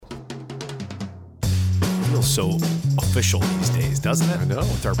feels so official these days, doesn't it? I know.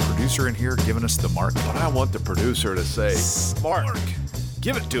 With our producer in here giving us the mark. But I want the producer to say, Mark.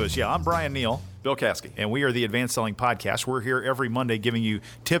 Give it to us. Yeah, I'm Bryan Neale. Bill Caskey. And we are the Advanced Selling Podcast. We're here every Monday giving you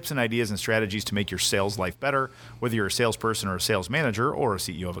tips and ideas and strategies to make your sales life better. Whether you're a salesperson or a sales manager or a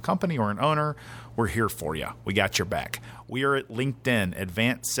CEO of a company or an owner, we're here for you. We got your back. We are at LinkedIn,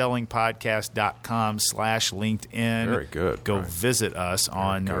 advancedsellingpodcast.com/LinkedIn. Very good. Go visit us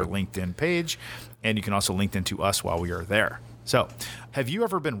on our LinkedIn page, and you can also LinkedIn to us while we are there. So, have you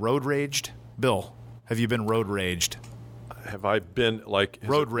ever been road raged? Bill, have you been road raged? Have I been like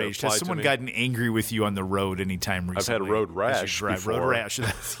road rage? Has someone gotten angry with you on the road anytime recently? I've had a road rash before. Road rash.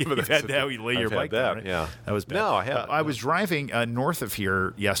 You've had that. You lay your bike down, right? Yeah, that was bad. No, I haven't. I was driving north of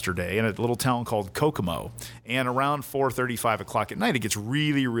here yesterday in a little town called Kokomo, and around 4:30, 5 o'clock at night, it gets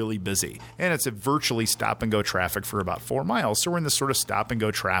really, really busy, and it's a virtually stop-and-go traffic for about 4 miles. So we're in this sort of stop-and-go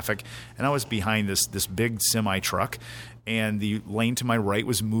traffic, and I was behind this big semi-truck, and the lane to my right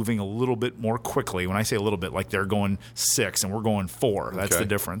was moving a little bit more quickly. When I say a little bit, like they're going 6 and we're going 4. That's the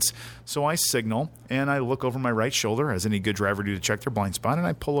difference. So I signal, and I look over my right shoulder, as any good driver do, to check their blind spot, and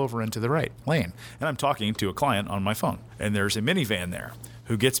I pull over into the right lane. And I'm talking to a client on my phone. And there's a minivan there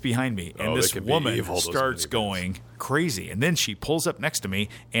who gets behind me, and this woman starts going crazy. And then she pulls up next to me,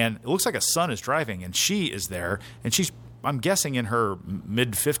 and it looks like a son is driving, and she is there, and she's, I'm guessing, in her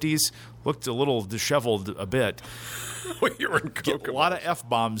mid-50s, looked a little disheveled a bit. You're in Kokomo. A lot of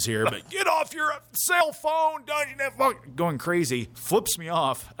F-bombs here, but get off your cell phone, going crazy, flips me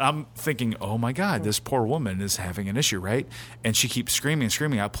off. I'm thinking, oh my God, this poor woman is having an issue, right? And she keeps screaming and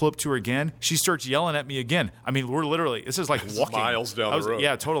screaming. I pull up to her again. She starts yelling at me again. I mean, we're literally, this is like walking. Miles down the road.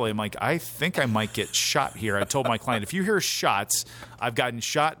 Yeah, totally. I'm like, I think I might get shot here. I told my client, if you hear shots, I've gotten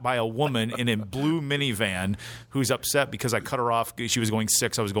shot by a woman in a blue minivan who's upset because I cut her off. She was going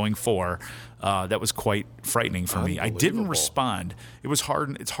 6, I was going 4. That was quite frightening for me. I didn't respond. It was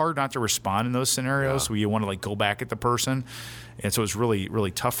hard. It's hard not to respond in those scenarios where you want to like go back at the person, and so it's really,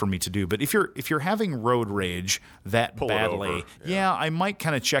 really tough for me to do. But if you're having road rage that badly, I might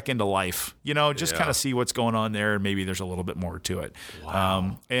kind of check into life. Just kind of see what's going on there, and maybe there's a little bit more to it.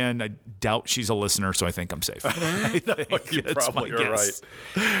 Wow. And I doubt she's a listener, so I think I'm safe. You probably are right.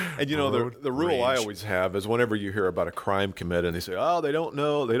 And the rule I always have is whenever you hear about a crime committed, and they say, "Oh, they don't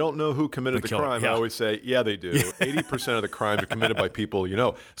know who committed the crime." Yeah. I always say, "Yeah, they do. 80% of the crimes are committed by people you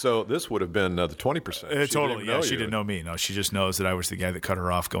know." So this would have been the 20%. Totally. She didn't know me. No, she just knows that I was the guy that cut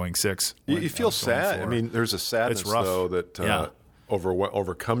her off going 6. You feel sad. 4. I mean, there's a sadness though that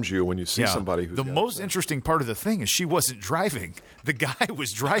overcomes you when you see somebody who's the most interesting part of the thing is she wasn't driving. The guy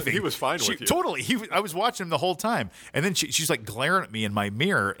was driving. He was fine with you. Totally. I was watching him the whole time. And then she's like glaring at me in my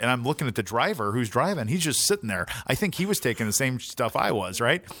mirror, and I'm looking at the driver who's driving. He's just sitting there. I think he was taking the same stuff I was,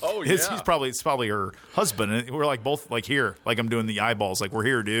 right? Oh, yeah. It's probably her husband. And we're like both like here, like I'm doing the eyeballs. Like, we're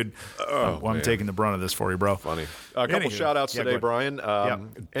here, dude. I'm taking the brunt of this for you, bro. Funny. A couple shout outs today, Brian.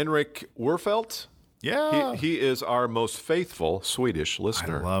 Enric Werfelt. Yeah. He is our most faithful Swedish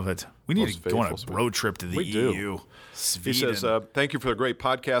listener. I love it. We need to go on a road trip to the EU. He says, thank you for the great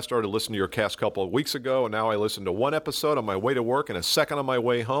podcast. Started to listen to your cast a couple of weeks ago, and now I listen to one episode on my way to work and a second on my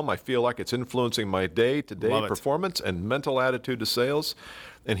way home. I feel like it's influencing my day-to-day performance and mental attitude to sales.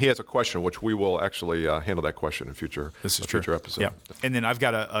 And he has a question, which we will actually handle that question in future episode. Yeah. And then I've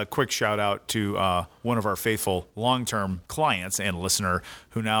got a quick shout out to one of our faithful long-term clients and listener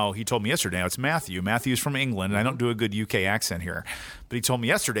who he told me yesterday, now it's Matthew. Matthew's from England, and I don't do a good UK accent here. But he told me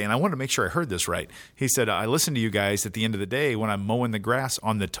yesterday, and I wanted to make sure I heard this right. He said, I listen to you guys at the end of the day when I'm mowing the grass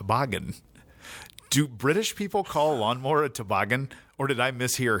on the toboggan. Do British people call a lawnmower a toboggan, or did I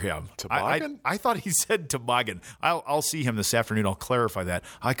mishear him? Toboggan? I thought he said toboggan. I'll see him this afternoon. I'll clarify that.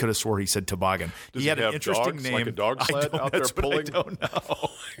 I could have swore he said toboggan. Does he had an interesting dogs, name. like a dog sled out there pulling? I don't know.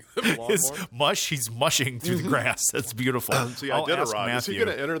 His mush, he's mushing through the grass. That's beautiful. Is he going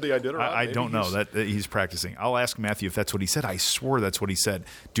to enter the Iditarod? I don't know. That he's practicing. I'll ask Matthew if that's what he said. I swore that's what he said.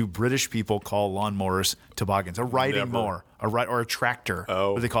 Do British people call lawnmowers toboggans? A riding mower. Or a tractor.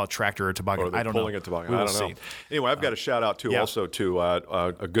 What do they call a tractor or a toboggan? I don't know. Pulling a toboggan. I don't know. Anyway, I've got a shout out also to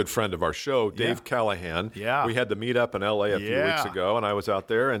a good friend of our show, Dave Callahan. Yeah. We had the meetup in L.A. a few weeks ago, and I was out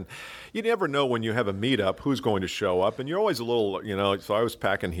there, and you never know when you have a meetup who's going to show up, and you're always a little, so I was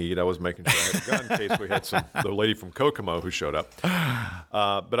packing heat. I was making sure I had a gun in case we had the lady from Kokomo who showed up.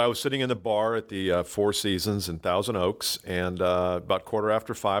 But I was sitting in the bar at the Four Seasons in Thousand Oaks, and about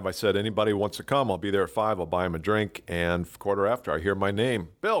 5:15, I said, anybody who wants to come, I'll be there at 5. I'll buy him a drink, and 5:15, I hear my name,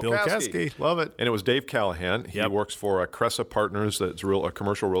 Bill Caskey. Love it. And it was Dave Callahan. He works for Cressa Partners owns a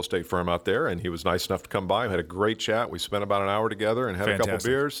commercial real estate firm out there, and he was nice enough to come by. We had a great chat. We spent about an hour together and had a couple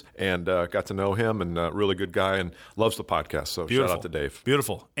beers and got to know him, and really good guy and loves the podcast. So shout out to Dave.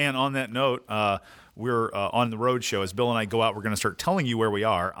 Beautiful. And on that note, we're on the road show. As Bill and I go out, we're going to start telling you where we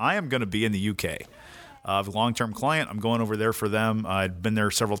are. I am going to be in the UK. I have a long-term client. I'm going over there for them. I've been there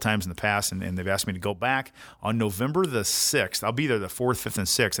several times in the past, and they've asked me to go back on November the 6th. I'll be there the 4th, 5th, and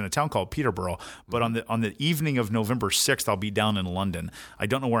 6th in a town called Peterborough. But on the evening of November 6th, I'll be down in London. I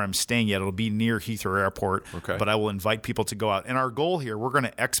don't know where I'm staying yet. It'll be near Heathrow Airport. Okay. But I will invite people to go out. And our goal here, we're going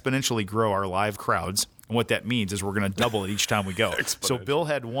to exponentially grow our live crowds. And what that means is we're going to double it each time we go. So Bill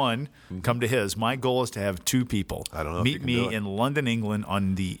had one come to his. My goal is to have 2 people meet me in London, England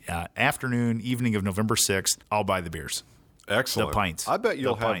on the evening of November 6th. I'll buy the beers. Excellent. The pints. I bet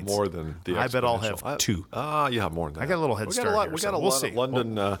you'll have more than the I bet I'll have 2. You have more than that. I got a little head start. We got a lot of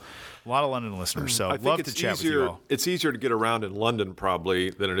London. A lot of London listeners. So I'd love to chat with you all. It's easier to get around in London probably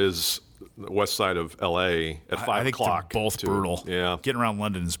than it is the west side of L.A. at 5 I think o'clock. they're both brutal. Yeah. Getting around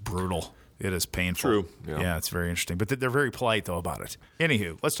London is brutal. It is painful. True. Yeah, it's very interesting. But they're very polite, though, about it.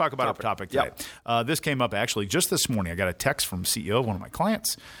 Anywho, let's talk about our topic today. Yep. This came up, actually, just this morning. I got a text from CEO of one of my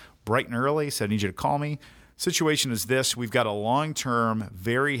clients, bright and early, said, I need you to call me. Situation is this. We've got a long-term,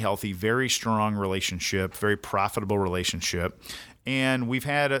 very healthy, very strong relationship, very profitable relationship. And we've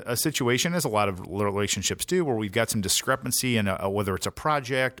had a situation, as a lot of relationships do, where we've got some discrepancy in whether it's a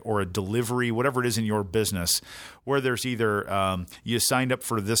project or a delivery, whatever it is in your business, where there's either you signed up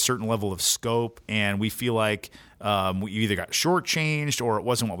for this certain level of scope and we feel like we either got shortchanged or it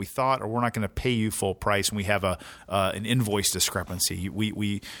wasn't what we thought, or we're not going to pay you full price, and we have an invoice discrepancy.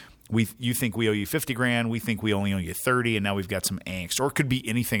 You think we owe you $50,000, we think we only owe you 30, and now we've got some angst. Or it could be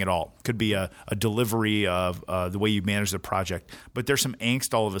anything at all. It could be a delivery of the way you manage the project. But there's some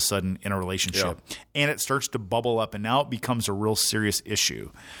angst all of a sudden in a relationship. Yeah. And it starts to bubble up, and now it becomes a real serious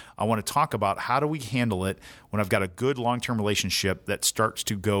issue. I want to talk about how do we handle it when I've got a good long-term relationship that starts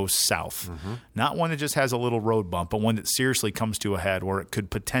to go south. Mm-hmm. Not one that just has a little road bump, but one that seriously comes to a head where it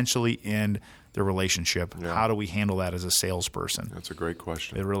could potentially end the relationship. Yeah. How do we handle that as a salesperson? That's a great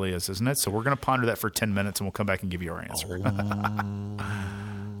question. It really is, isn't it? So we're going to ponder that for 10 minutes, and we'll come back and give you our answer.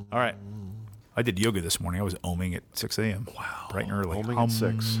 All right. I did yoga this morning. I was ohming at 6 a.m. Wow. Bright and early. Ohming at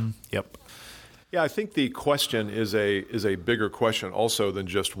 6. Yep. Yeah, I think the question is a bigger question also than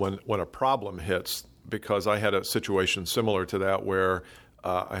just when a problem hits, because I had a situation similar to that where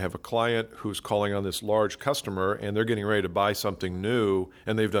I have a client who's calling on this large customer, and they're getting ready to buy something new,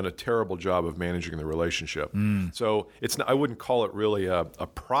 and they've done a terrible job of managing the relationship. So I wouldn't call it really a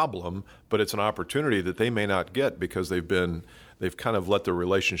problem, but it's an opportunity that they may not get because they've kind of let the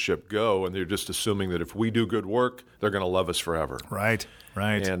relationship go, and they're just assuming that if we do good work, they're going to love us forever. Right.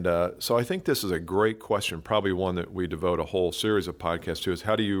 And so I think this is a great question, probably one that we devote a whole series of podcasts to, is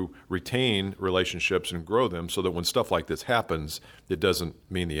how do you retain relationships and grow them so that when stuff like this happens, it doesn't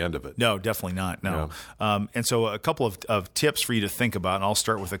mean the end of it? No, definitely not. No. Yeah. And so a couple of tips for you to think about, and I'll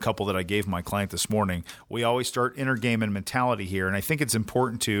start with a couple that I gave my client this morning. We always start inner game and mentality here, and I think it's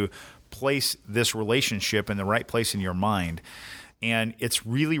important to place this relationship in the right place in your mind. And it's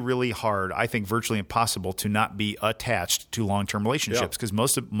really, really hard, I think virtually impossible, to not be attached to long-term relationships, because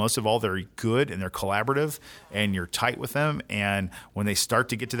most of all, they're good and they're collaborative and you're tight with them. And when they start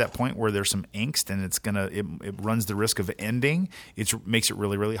to get to that point where there's some angst and it runs the risk of ending, it makes it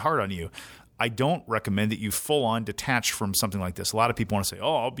really, really hard on you. I don't recommend that you full-on detach from something like this. A lot of people want to say,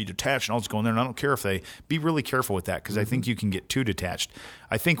 I'll be detached and I'll just go in there and I don't care if they – be really careful with that, because I think you can get too detached.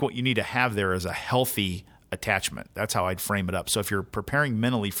 I think what you need to have there is a healthy attachment. That's how I'd frame it up. So if you're preparing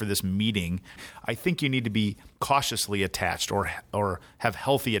mentally for this meeting, I think you need to be cautiously attached or have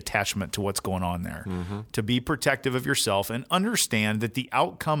healthy attachment to what's going on there, to be protective of yourself and understand that the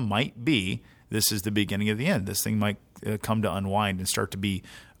outcome might be this is the beginning of the end. This thing might come to unwind and start to be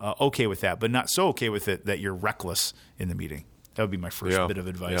okay with that, but not so okay with it that you're reckless in the meeting. That would be my first bit of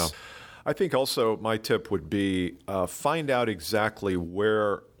advice. Yeah. I think also my tip would be find out exactly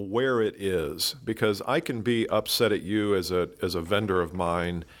where it is, because I can be upset at you as a vendor of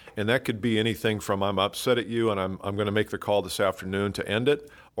mine, and that could be anything from I'm upset at you and I'm going to make the call this afternoon to end it,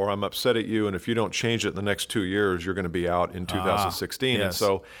 or I'm upset at you and if you don't change it in the next 2 years, you're going to be out in 2016. Yes. And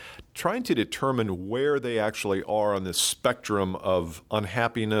so trying to determine where they actually are on this spectrum of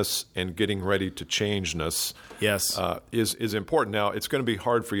unhappiness and getting ready to changeness is important. Now, it's going to be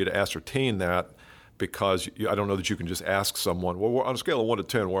hard for you to ascertain that because I don't know that you can just ask someone, well, on a scale of 1 to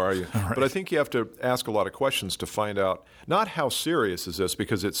 10, where are you? Right. But I think you have to ask a lot of questions to find out, not how serious is this,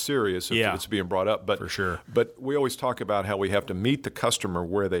 because it's serious if it's being brought up. But, for sure. But we always talk about how we have to meet the customer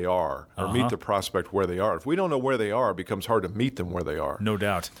where they are, or meet the prospect where they are. If we don't know where they are, it becomes hard to meet them where they are. No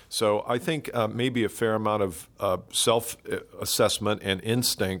doubt. So I think maybe a fair amount of self-assessment and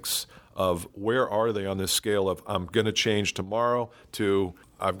instincts of where are they on this scale of I'm going to change tomorrow to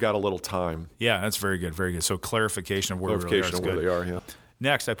I've got a little time. Yeah, that's very good, very good. So clarification of where they are, yeah.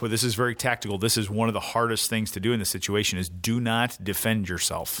 Next, I put this is very tactical. This is one of the hardest things to do in this situation is do not defend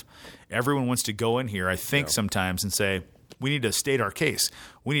yourself. Everyone wants to go in here, I think, sometimes and say, we need to state our case.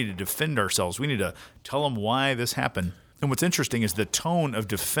 We need to defend ourselves. We need to tell them why this happened. And what's interesting is the tone of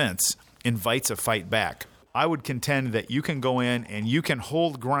defense invites a fight back. I would contend that you can go in and you can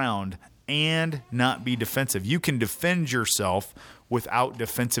hold ground and not be defensive. You can defend yourself without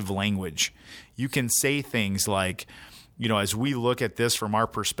defensive language. You can say things like, as we look at this from our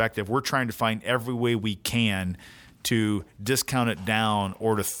perspective, we're trying to find every way we can to discount it down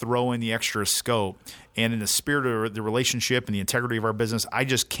or to throw in the extra scope. And in the spirit of the relationship and the integrity of our business, I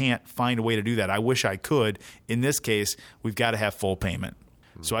just can't find a way to do that. I wish I could. In this case, we've got to have full payment.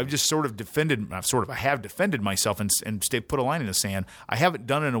 So I've just I have defended myself and put a line in the sand. I haven't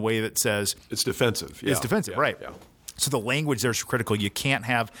done it in a way that says it's defensive. It's defensive, right? Yeah. So the language there is critical. You can't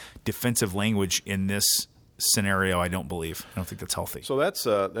have defensive language in this scenario, I don't believe. I don't think that's healthy. So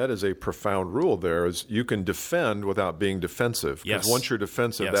that is a profound rule there, is you can defend without being defensive. Because once you're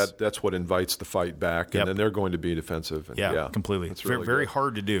defensive, that's what invites the fight back, and then they're going to be defensive. And completely. It's really very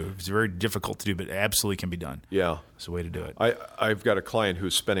hard to do. It's very difficult to do, but it absolutely can be done. Yeah. It's a way to do it. I've got a client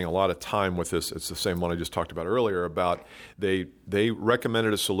who's spending a lot of time with this. It's the same one I just talked about earlier about they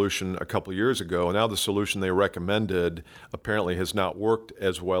recommended a solution a couple of years ago, and now the solution they recommended apparently has not worked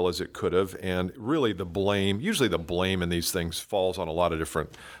as well as it could have, and really usually the blame in these things falls on a lot of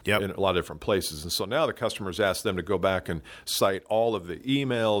different in a lot of different places. And so now the customers ask them to go back and cite all of the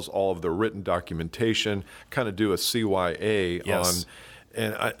emails, all of the written documentation, kind of do a CYA on.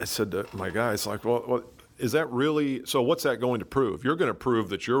 And I said to my guys, like, well, is that really? So what's that going to prove? You're going to prove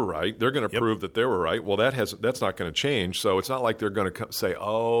that you're right. They're going to prove that they were right. Well, that's not going to change. So it's not like they're going to say,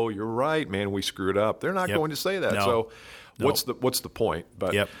 "Oh, you're right, man. We screwed up." They're not going to say that. No. So what's the point?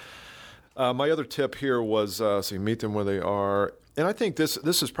 But my other tip here was meet them where they are. And I think this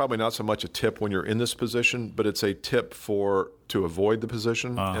is probably not so much a tip when you're in this position, but it's a tip to avoid the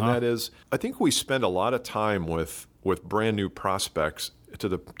position. And that is, I think we spend a lot of time with brand new prospects to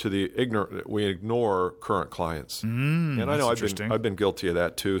the ignorant. We ignore current clients. And I know I've been guilty of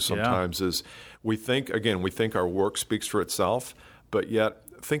that too sometimes. Is we think our work speaks for itself, but yet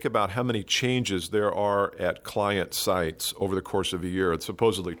think about how many changes there are at client sites over the course of a year. It's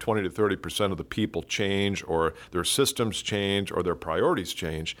supposedly 20 to 30% of the people change, or their systems change, or their priorities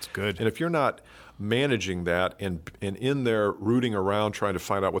change. It's good. And if you're not managing that and in there rooting around trying to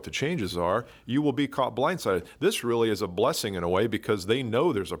find out what the changes are, you will be caught blindsided. This really is a blessing in a way because they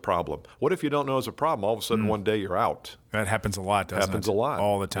know there's a problem. What if you don't know there's a problem? All of a sudden one day you're out. That happens a lot, doesn't it? Happens a lot.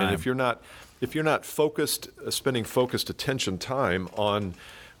 All the time. And if you're not focused, spending focused attention time on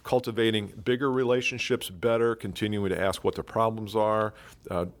cultivating bigger relationships better, continuing to ask what the problems are,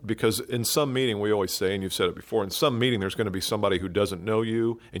 because in some meeting, we always say, and you've said it before, in some meeting there's going to be somebody who doesn't know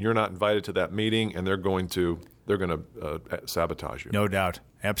you, and you're not invited to that meeting, and they're going to sabotage you. No doubt.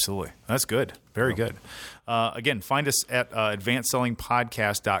 Absolutely. That's good. Very good. Again, find us at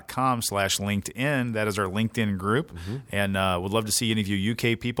advancedsellingpodcast.com/LinkedIn. That is our LinkedIn group. And would love to see any of you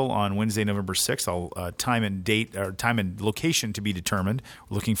UK people on Wednesday, November 6th. I'll time and location to be determined.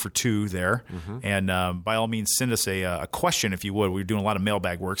 We're looking for 2 there. And by all means, send us a question if you would. We're doing a lot of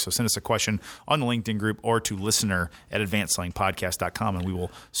mailbag work, so send us a question on the LinkedIn group or to listener@advancedsellingpodcast.com, and we will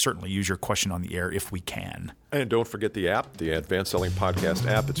certainly use your question on the air if we can. And don't forget the app, the Advanced Selling Podcast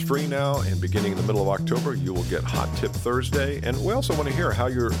app. It's free now, and beginning in the middle of October, you will get Hot Tip Thursday. And we also want to hear how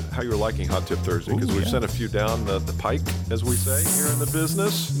you're liking Hot Tip Thursday, because we've sent a few down the pike, as we say here in the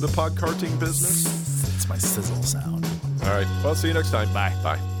business, the pod carting business. It's my sizzle sound. All right. Well, see you next time. Bye.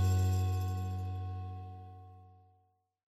 Bye.